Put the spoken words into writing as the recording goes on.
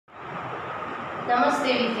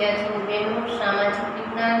નમસ્તે વિદ્યાર્થીઓ બહેનો, સામાજિક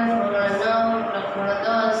વિજ્ઞાન ધોરણ 9 પ્રકરણ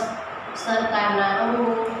 10 સરકારના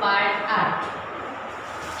અમુક પાઠ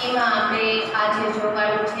 8 એમાં આપણે આજે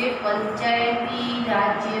જોવાનું છે પંચાયતી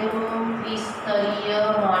રાજ્યનું ત્રિસ્તરીય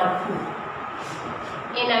માળખું।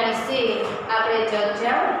 એના વિશે આપણે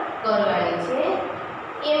ચર્ચા કરવાની છે।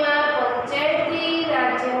 એમાં પંચાયતી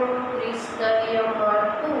રાજ્યનું ત્રિસ્તરીય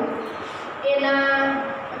માળખું એના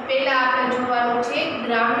પહેલા આપણે જોવાનું છે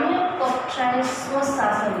ગ્રામ્ય કક્ષાએ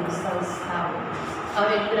સ્વશાસનની સંસ્થાઓ।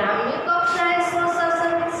 હવે ગ્રામ્ય કક્ષાએ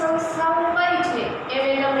સ્વશાસનની સંસ્થાઓ કઈ છે એ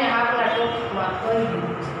મેં તમને આગલા ટોપિકમાં કહી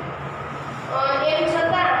દીધું છે। એમ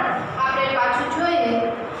છતાં આપણે પાછું જોઈએ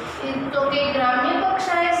તો કે ગ્રામ્ય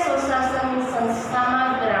કક્ષાએ સ્વશાસનની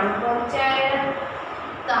સંસ્થામાં ગ્રામ પંચાયત,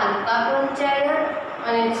 તાલુકા પંચાયત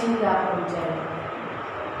અને જિલ્લા પંચાયત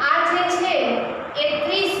આ જે છે એ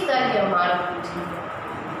ત્રિસ્તરીય માળખું છે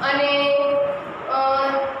અને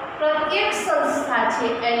પ્રત્યેક સંસ્થા છે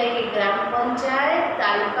એટલે કે ગ્રામ પંચાયત,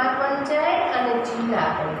 તાલુકા પંચાયત અને જિલ્લા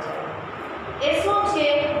પંચાયત એ શું છે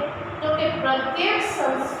તો કે પ્રત્યેક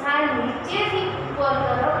સંસ્થા નીચેથી ઉપર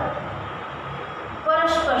તરફ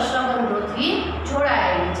પરસ્પર સંબંધોથી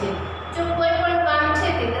જોડાયેલી છે। જો કોઈ પણ કામ છે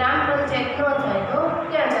તે ગ્રામ પંચાયત ન થાય તો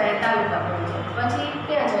ક્યાં જાય? તાલુકા પંચાયત, પછી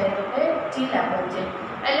ક્યાં જાય તો કે જિલ્લા પંચાયત,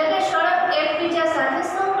 એટલે કે સડક એકબીજા સાથે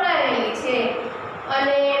સંકળાયેલી છે।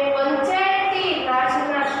 અને પંચાયતી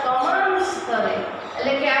રાજના તમામ સ્તરે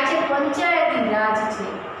એટલે કે આ જે પંચાયતી રાજ છે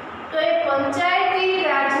તો એ પંચાયતી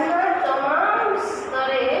રાજના તમામ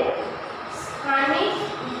સ્તરે સ્થાનિક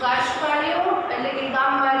વિકાસ કાર્યો એટલે કે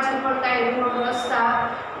ગામમાં જે પણ કાંઈ રોડ રસ્તા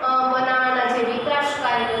બનાવવાના જે વિકાસ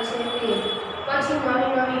કાર્યો છે તે, પછી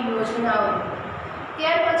નવી નવી યોજનાઓ,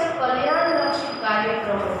 ત્યાર પછી કલ્યાણલક્ષી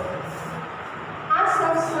કાર્યક્રમો આ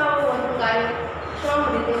સંસ્થાઓ વધુ કાર્યક્ષમ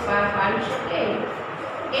રીતે પાર પાડી શકે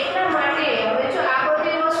એટલા માટે હવે જો આ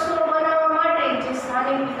બધી વસ્તુઓ બનાવવા માટે જે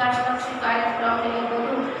સ્થાનિક વિકાસલક્ષી કાર્યક્રમ એ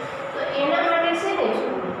બધું તો એના માટે છે ને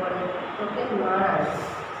શું પડે તો કે નાણાં।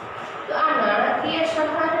 તો આ નાણાકીય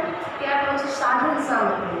સહાય ત્યાર પછી સાધન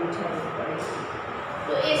સામગ્રીની જરૂર પડે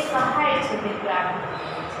તો એ સહાય છે તે પ્રાપ્ત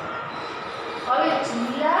કરે છે। હવે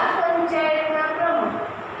જિલ્લા પંચાયતના પ્રમુખ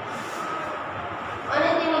અને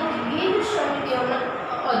તેની વિવિધ સમિતિઓના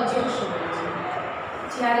અધ્યક્ષ હોય છે।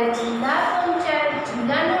 જ્યારે જિલ્લા પંચાયત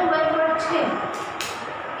જિલ્લાનો વહીવટ છે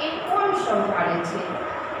એ કોણ સંભાળે છે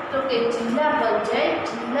તો કે જિલ્લા પંચાયત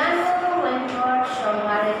જિલ્લાનો વહીવટ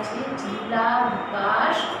સંભાળે છે જિલ્લા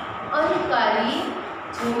વિકાસ અધિકારી,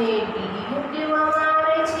 જેને ડીડીઓ કહેવામાં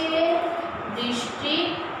આવે છે,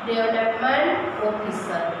 ડિસ્ટ્રિક્ટ ડેવલપમેન્ટ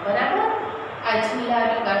ઓફિસર, બરાબર। આ જિલ્લા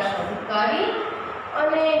વિકાસ અધિકારી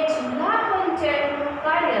અને જિલ્લા પંચાયતનું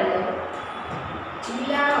કાર્યાલય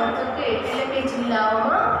જિલ્લા મથકે એટલે કે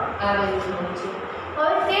જિલ્લાઓમાં આવેલું હોય છે।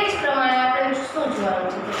 હવે તે જ પ્રમાણે આપણે શું જોવાનું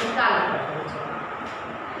છે કે તાલુકા પંચાયત,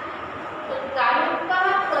 તો તાલુકા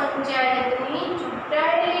પંચાયતની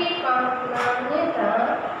ચૂંટાયેલી પાંખના નેતા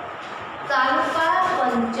તાલુકા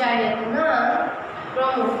પંચાયતના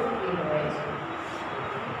પ્રમુખ કહેવાય છે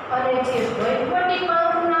અને જે વહીવટી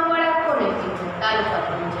પાંખના વડા કોને કહેવાય તાલુકા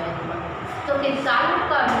પંચાયતમાં તો કે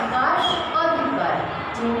તાલુકા વિકાસ અધિકારી,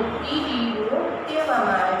 જેને ટીડીઓ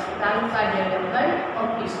કહેવામાં આવે છે, તાલુકા ડેવલપમેન્ટ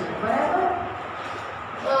ઓફિસર, બરાબર।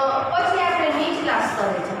 પછી આપણે નીચલા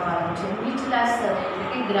સ્તરે જવાનું છે। નીચલા સ્તરે એટલે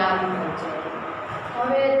કે ગ્રામ પંચાયત।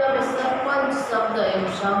 હવે તમે સરપંચ શબ્દ એમ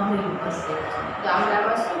સાંભળ્યું હશે।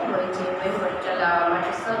 ગામડામાં શું હોય છે? વહીવટ ચલાવવા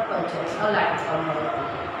માટે સરપંચ તલાટી હોય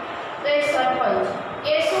તો એ સરપંચ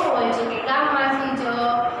એ શું હોય છે કે ગામમાંથી જ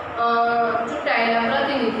ચૂંટાયેલા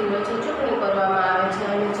પ્રતિનિધિ હોય છે, ચૂંટણી કરવામાં આવે છે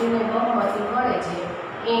અને જેને બહુમતી મળે છે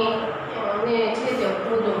એને જે તે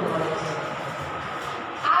હોદ્દો મળે છે।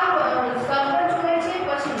 આ સરપંચ હોય છે।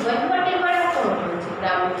 પછી વહીવટી વડા કોણ હોય છે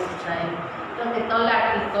ગ્રામ્ય કક્ષાએ તો કે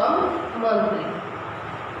તલાટી કમ મંત્રી,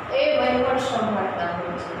 એ વહીવટ સંભાળતા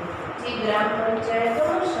હોય છે। જે ગ્રામ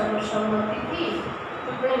પંચાયતોમાં સર્વસંમતિથી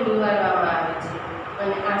ચૂંટણી નિવારવામાં આવે છે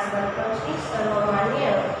અને આ સરપંચની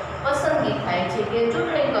સર્વમાન્ય પસંદગી થાય છે કે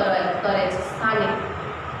ચૂંટણી કરે છે સ્થાનિક,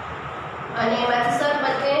 અને એમાંથી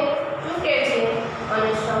સરપંચને ચૂંટે છે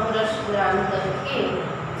અને સમરસ ગ્રામ તરીકે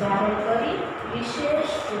જાહેર કરી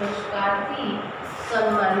વિશેષ પુરસ્કારથી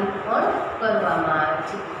સન્માનિત પણ કરવામાં આવે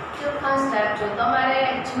છે। જો ખાસ રાખજો, તમારે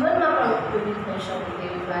જીવનમાં પણ ઉપયોગી થઈ શકે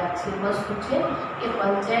તેવી વાત છે વસ્તુ છે કે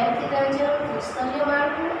પંચાયતી રાજ્યનું ત્રિસ્તરીય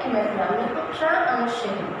માળખું એમાં ગ્રામ્ય કક્ષા અને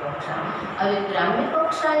શહેરી કક્ષા। હવે ગ્રામ્ય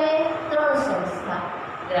કક્ષાએ 3 સંસ્થા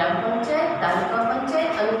ગ્રામ પંચાયત, તાલુકા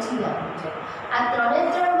પંચાયત અને જિલ્લા પંચાયત, આ ત્રણે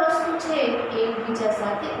ત્રણ વસ્તુ છે એકબીજા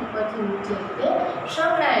સાથે ઉપરથી નીચે રીતે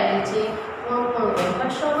સંકળાયેલી છે। કોણ કોણ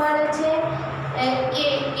વહીવટ સંભાળે છે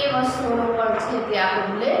એ વસ્તુનો પણ છે તે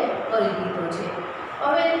આપણે ઉલ્લેખ કરી દીધો છે।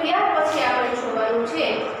 હવે ત્યાર પછી આપણે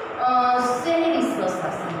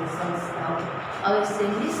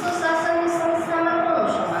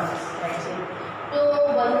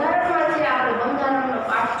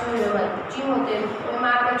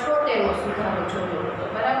 74મો સુધારો જોયો હતો,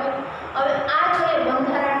 બરાબર। હવે આ જોઈએ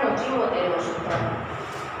બંધારણનો 74મો સુધારો।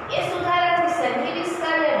 એ સુધારાથી શહેરી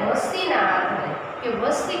વિસ્તારને વસ્તીના આધારે કે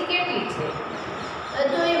વસ્તી કેટલી છે,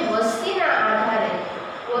 તો એ વસ્તીના આધારે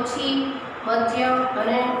ઓછી, મધ્યમ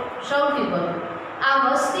અને સૌથી વધુ આ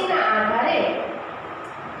વસ્તીના આધારે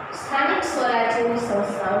સ્થાનિક સ્વરાજ્યની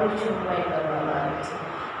સંસ્થાઓની જોગવાઈ કરવામાં આવે છે।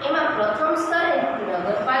 એમાં પ્રથમ સ્તરે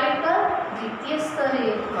નગરપાલિકા, દ્વિતીય સ્તરે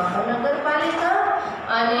મહાનગરપાલિકા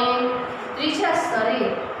અને ત્રીજા સ્તરે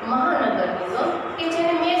મહાનગર નિગમ કે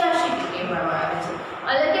જેને મેગા સિટી કહેવામાં આવે છે,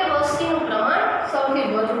 એટલે કે વસ્તીનું પ્રમાણ સૌથી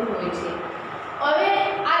વધુ હોય છે। હવે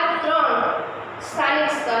આ ત્રણ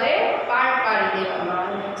સ્થાનિક સ્તરે પાડી દેવામાં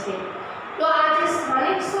આવે છે। તો આ જે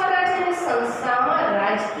સ્થાનિક સ્વરાજ્યની સંસ્થામાં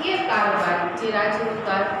રાજકીય કારોબારી, જે રાજ્યની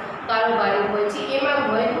કારોબારી હોય છે એમાં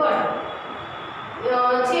વહીવટ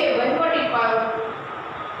છે, વહીવટી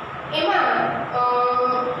એમાં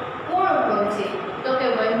કોણ હોય છે, તો કે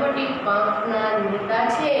વહીવટી પાંખના નેતા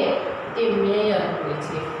છે તે મેયર હોય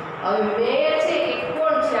છે। હવે મેયર છે એ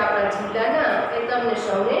કોણ છે આપણા જિલ્લાના, એ તમને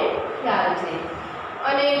સૌને ખ્યાલ છે।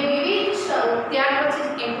 અને વિવિધ ત્યાર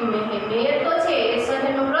પછી એક મેયર તો છે એ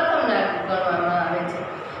શહેરનો પ્રથમ નાગરિક ગણવામાં આવે છે।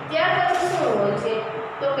 ત્યાર પછી શું હોય છે,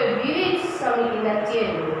 તો કે વિવિધ સમિતિના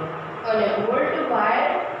ચેરમેન અને વોર્ડ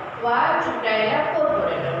વાઇઝ ચૂંટાયેલા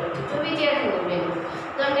કોર્પોરેટર હોય છે। જો વિદ્યાર્થીઓ બહેનો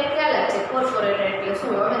તમને ખ્યાલ જ છે કોર્પોરેટર એટલે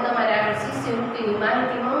શું, અમે તમારે આગળ શિષ્યવૃત્તિની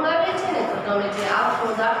માહિતી મંગાવીએ છીએ ને, તો તમે જે આખો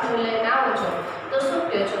દાખલો લઈને આવો છો તો શું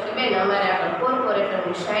કહો છો કે બેન અમારે આગળ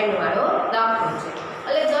કોર્પોરેટરની સાઇનવાળો દાખલો છે,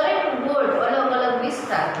 એટલે દરેક વોર્ડ અલગ અલગ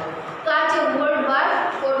વિસ્તાર હોય તો આ જે વોર્ડ વાઇઝ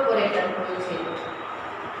કોર્પોરેટર હોય છે।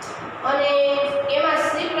 અને એમાં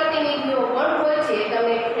સ્ત્રી પ્રતિનિધિઓ પણ હોય છે,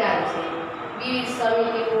 તમને ખ્યાલ છે। વિવિધ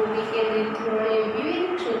સમિતિઓ વિકેન્દ્રિત ધોરણે વિવિધ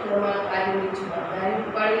ક્ષેત્રોમાં કાર્યોની જવાબદારી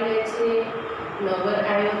ઉપાડી લે છે। નગર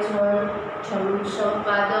આયોજન, જમીન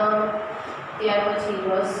સંપાદન, ત્યાર પછી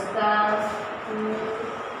રસ્તા,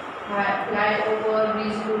 ફ્લાયઓવર,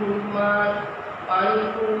 બ્રિજનું નિર્માણ, પાણી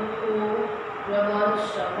પુરવઠો પ્રબંધ,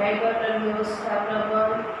 સફાઈ ગટર વ્યવસ્થા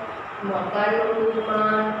પ્રબંધ, મકાનનું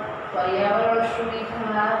નિર્માણ, પર્યાવરણ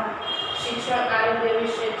સુવિધા, શિક્ષણ આરોગ્ય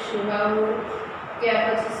વિષયક સેવાઓ, ત્યાર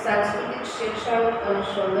પછી સાંસ્કૃતિક શિક્ષણ અને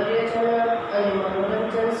સૌંદર્યજનન અને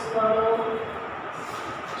મનોરંજન સ્થળો,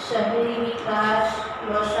 શહેરી વિકાસ,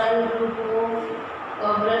 સ્મશાન ગૃહો,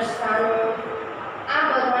 કબ્રસ્તાનો, આ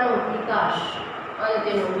બધાનો વિકાસ અને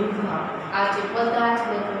તેનો વિભાગ, આ જે બધા જ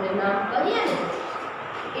મેં તમને નામ કર્યા ને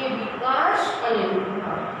એ વિકાસ અને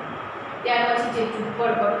વિભાગ। ત્યાર પછી જે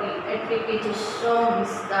ઝૂંપડપટ્ટી એટલે કે જે શ્રમ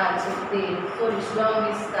વિસ્તાર છે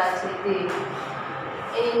તે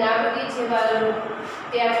એની નાબૂદી જેવા,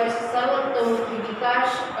 ત્યાર પછી સર્વતોમુખી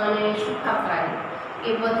વિકાસ અને સુખાકારી, એ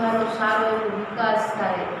બધાનો સારો એવો વિકાસ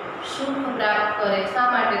થાય, સુખ પ્રાપ્ત કરે। શા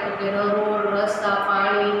માટે, તો કે રોડ, રસ્તા,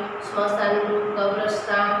 પાણી, સ્મશાન ગૃહ,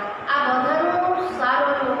 કબ્રસ્તાન, આ બધાનો સારો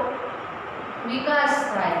એવો વિકાસ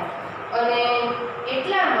થાય। અને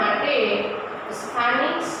એટલા માટે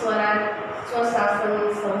સ્થાનિક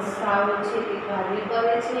સ્વશાસનની સંસ્થાઓ છે તે કાર્ય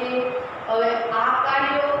કરે છે। હવે આ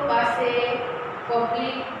કાર્યો પાસે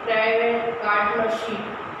પબ્લિક પ્રાઇવેટ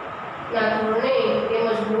પાર્ટનરશિપના ધોરણે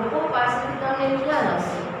તેમજ લોકો પાસેથી તમને ખ્યાલ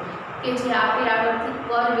હશે કે જે આપણી આગળથી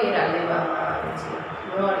કરવેરા લેવામાં આવે છે,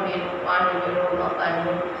 નળ વેરો, પાણી વેરો, મકાન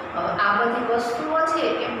વેરો। હવે આ બધી વસ્તુઓ છે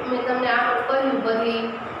એ મેં તમને આગળ કહ્યું, બધી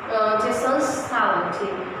જે સંસ્થાઓ છે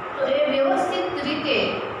તો એ વ્યવસ્થિત રીતે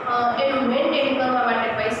એનું મેન્ટેન કરવા માટે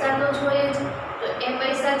પૈસા તો જોઈએ જ। તો એ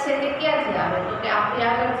પૈસા છે તે ક્યાંથી આવે, તો કે આપણી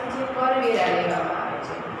આગળથી જે કરવેરા લેવામાં આવે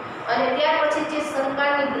છે અને ત્યાર પછી જે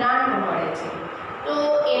સરકારની ગ્રાન્ટ મળે છે, તો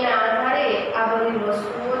એના આધારે આ બધી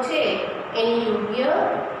વસ્તુઓ છે એની યોગ્ય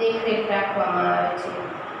દેખરેખ રાખવામાં આવે છે।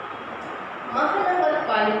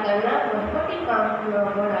 મહાનગરપાલિકાના વહીવટી કામના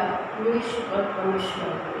વડા મ્યુનિસિપલ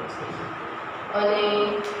કમિશનર હોય છે અને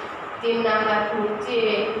તેમના હાથ નીચે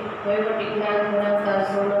વહીવટી જ્ઞાન ધરાવતા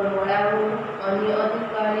ઝોનલ વડાઓ, અન્ય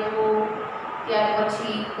અધિકારીઓ, ત્યાર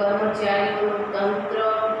પછી કર્મચારીઓનું તંત્ર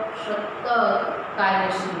સતત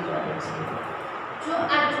કાર્યશીલ રહે છે। જો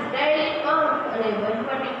આ ચૂંટાયેલી પાંખ અને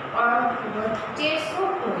વહીવટી પાંખ વચ્ચે શું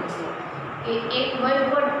હોય છે કે એક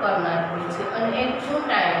વહીવટ કરનાર હોય છે અને એક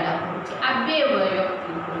ચૂંટાયેલા હોય છે, આ બે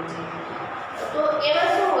વ્યક્તિ હોય છે। તો એમાં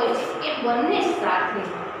શું હોય છે કે બંને સાથે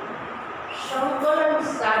સંકલન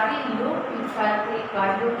સાધી લોકહિતાર્થી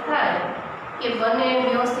કાર્યો થાય કે બંને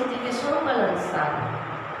વ્યવસ્થિત રીતે સંકલન સાધે।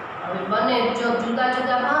 હવે બંને જો જુદા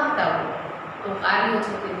જુદા ભાગતા હોય તો કાર્યો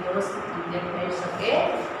છે તે વ્યવસ્થિત રીતે થઈ શકે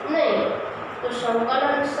નહીં। તો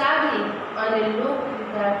સંકલન સાધી અને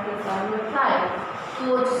લોકહિતાર્થી કાર્યો થાય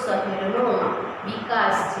તો જ શહેરનો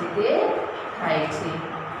વિકાસ છે તે થાય છે।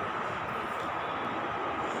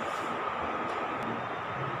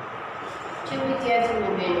 જો વિદ્યાર્થીઓ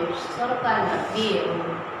બહેનો સરકારના બે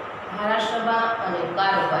ધારાસભા અને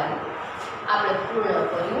કારોબારી આપણે પૂર્ણ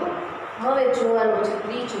કર્યું. હવે જોવાનું છે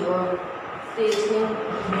ત્રીજું અંગ, તે છે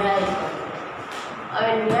ન્યાયતંત્ર.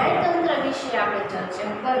 હવે ન્યાયતંત્ર વિશે આપણે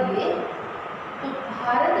ચર્ચા કરીએ તો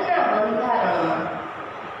ભારતના બંધારણમાં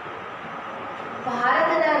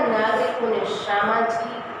ભારતના નાગરિકોને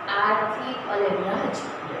સામાજિક, આર્થિક અને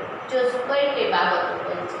રાજકીય કઈ કઈ બાબતો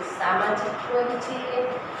હોય છે, સામાજિક હોય છે,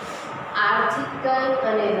 આર્થિક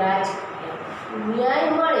અને રાજકીય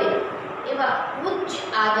ન્યાય મળે એવા ઉચ્ચ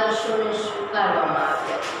આદર્શોને સ્વીકારવામાં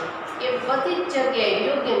આવ્યા છે કે બધી જ જગ્યાએ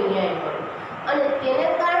યોગ્ય ન્યાય મળે. અને તેને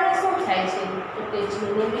કારણે શું થાય છે તો કે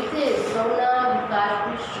જેને લીધે સૌના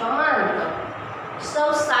વિકાસની સમાનતા, સૌ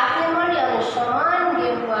સાથે મળી અને સમાન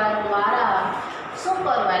વ્યવહાર દ્વારા શું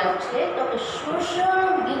કરવાનું છે તો કે શોષણ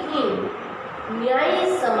વિહીન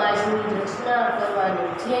ન્યાયી સમાજની રચના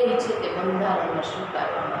કરવાનું ધ્યેય છે તે બંધારણમાં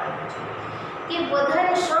સ્વીકારવામાં આવ્યું છે કે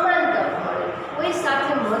બધાને સમાન તક મળે, કોઈ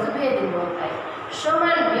સાથે મતભેદ ન થાય,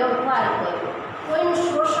 સમાન વ્યવહાર કરે, કોઈનું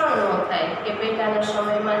શોષણ ન થાય. કે પહેલાંના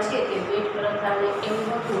સમયમાં છે કે ભેટ પ્રથાને એવું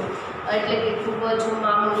હતું, એટલે કે ખૂબ જ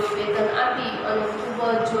મામૂલી વેતન આપી અને ખૂબ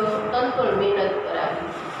જ તનતોડ મહેનત કરાવી.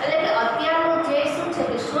 એટલે કે અત્યારનું ધ્યેય શું છે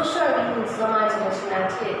કે શોષણ વિહીન સમાજ રચના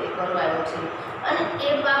છે તે કરવાનું છે. અને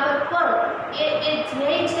એ બાબત પણ એ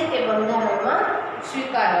ધ્યેય છે તે બંધારણમાં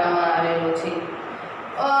સ્વીકારવામાં આવેલો છે.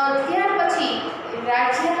 ત્યાર પછી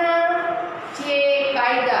રાજ્યના જે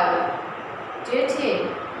કાયદાઓ જે છે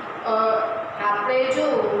આપણે જો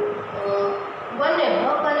બંને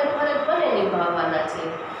હક અને ફરજ બંને નિભાવવાના છે.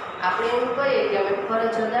 આપણે એમ કહીએ કે અમે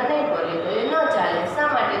ફરજ અદા નહીં કરીએ તો એ ન ચાલે. શા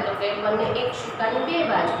માટે તો કે બંને એક સિક્કાની બે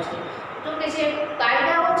બાજુ છે. તો કે જે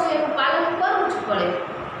કાયદાઓ છે એનું પાલન કરવું જ પડે.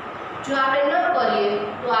 જો આપણે ન કરીએ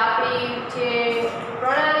તો આપણી જે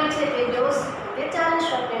પ્રણાલી છે તે વ્યવસ્થિત રીતે ચાલી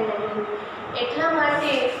શકે નહીં. એટલા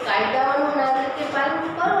માટે કાયદાઓનું નાગરિકે પાલન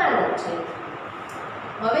કરવાનું છે.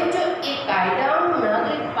 હવે જો એ કાયદાઓનું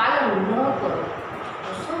નાગરિક પાલન ન કરે તો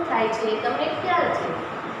શું થાય છે એ તમને ખ્યાલ છે.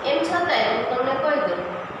 એમ છતાંય હું તમને કહી દઉં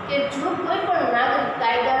કે જો કોઈ પણ નાગરિક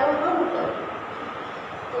કાયદાનો ભંગ કરે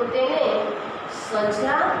તો તેને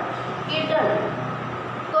સજા કે દંડ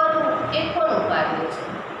કરવું એ કોનું કાર્ય છે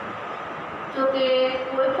તો કે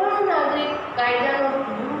કોઈ પણ નાગરિક કાયદાનો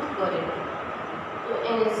ભંગ કરે તો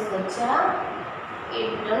એને સજા કે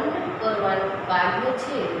દંડ કરવાનું કાર્ય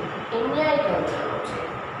છે એ ન્યાયતંત્રનું છે.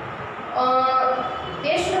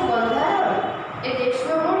 દેશનું બંધારણ એ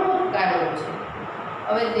દેશનું મૂળભૂત કાનૂન છે.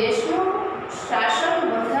 હવે દેશનું શાસન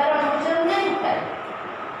બંધારણ મુજબ નહીં થાય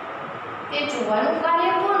તે જોવાનું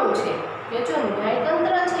કાર્ય કોનું છે કે જો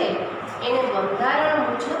ન્યાયતંત્ર છે એને બંધારણ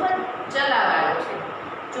મુજબ જ ચલાવવાનું છે.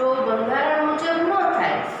 જો બંધારણ મુજબ ન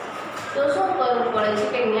થાય તો શું કરવું પડે છે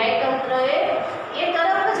કે ન્યાયતંત્રએ એ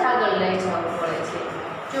તરફ જ આગળ લઈ જવું પડે છે.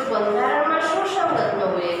 જો બંધારણમાં સુસંગત ન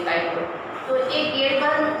હોય એ કાયદો તો એ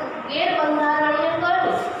ગેરબંધારણીય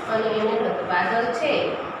કરી અને એને રદબાતલ છે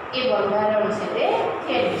એ બંધારણ છે તે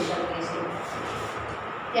ફેરવી શકે છે.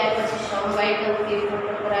 ત્યાર પછી સમવાયતન કે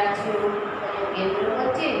ઘટક રાજ્યો અને કેન્દ્ર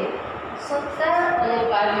વચ્ચે સત્તા અને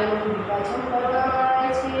કાર્યોનું વિભાજન કરવામાં આવે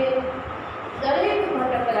છે. દરેક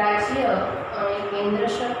ઘટક રાજ્ય અને કેન્દ્ર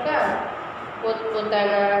સરકાર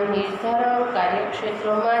પોતપોતાના નિર્ધારણ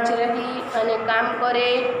કાર્યક્ષેત્રોમાં જ રહી અને કામ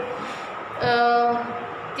કરે.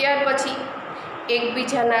 ત્યાર પછી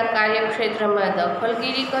એકબીજાના કાર્યક્ષેત્રમાં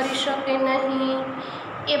દખલગીરી કરી શકે નહીં.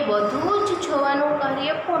 એ બધું જ જોવાનું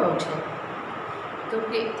કાર્ય કોનું છે તો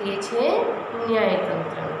કે તે છે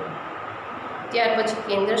ન્યાયતંત્રનું. ત્યાર પછી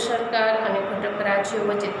કેન્દ્ર સરકાર અને ઘટક રાજ્યો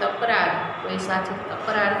વચ્ચે તકરાર, કોઈ સાથે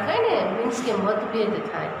તકરાર થાય ને મીન્સ કે મતભેદ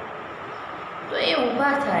થાય તો એ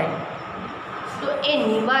ઊભા થાય તો એ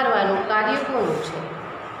નિવારવાનું કાર્ય કોનું છે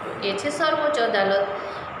તો એ છે સર્વોચ્ચ અદાલત.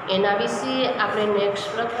 એના વિશે આપણે નેક્સ્ટ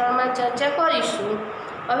પ્રકરણમાં ચર્ચા કરીશું.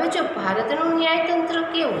 હવે જો ભારતનું ન્યાયતંત્ર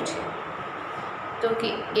કેવું છે તો કે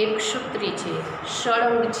એકસૂત્રી છે,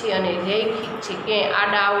 સળંગ છે અને રૈખિક છે. ક્યાંય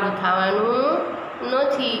આડાઅવળું થવાનું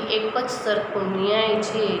નથી. એક જ સરખું ન્યાય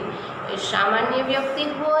છે. એ સામાન્ય વ્યક્તિ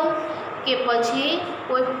હોય કે પછી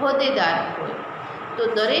કોઈ હોદ્દેદાર હોય તો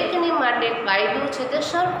દરેકને માટે કાયદો છે તે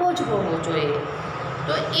સરખો જ હોવો જોઈએ.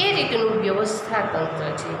 તો એ રીતનું વ્યવસ્થા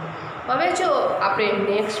તંત્ર છે. હવે જો આપણે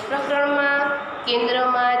નેક્સ્ટ પ્રકરણમાં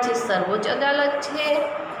કેન્દ્રમાં જે સર્વોચ્ચ અદાલત છે,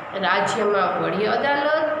 રાજ્યમાં વડી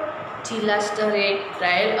અદાલત, જિલ્લા સ્તરે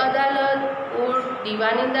ટ્રાયલ અદાલત, કોર્ટ,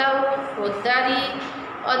 દીવાની દાવો, ફોજદારી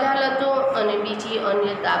અદાલતો અને બીજી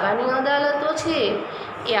અન્ય તાબાની અદાલતો છે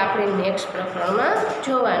એ આપણે નેક્સ્ટ પ્રકરણમાં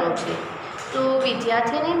જોવાનું છે. તો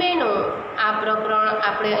વિદ્યાર્થીની બહેનો આ પ્રકરણ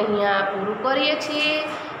આપણે અહીંયા પૂરું કરીએ છીએ.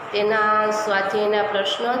 તેના સ્વાધ્યાયના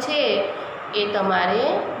પ્રશ્ન છે એ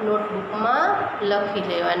તમારે નોટબુકમાં લખી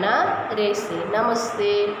લેવાના રહેશે.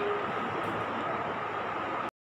 નમસ્તે.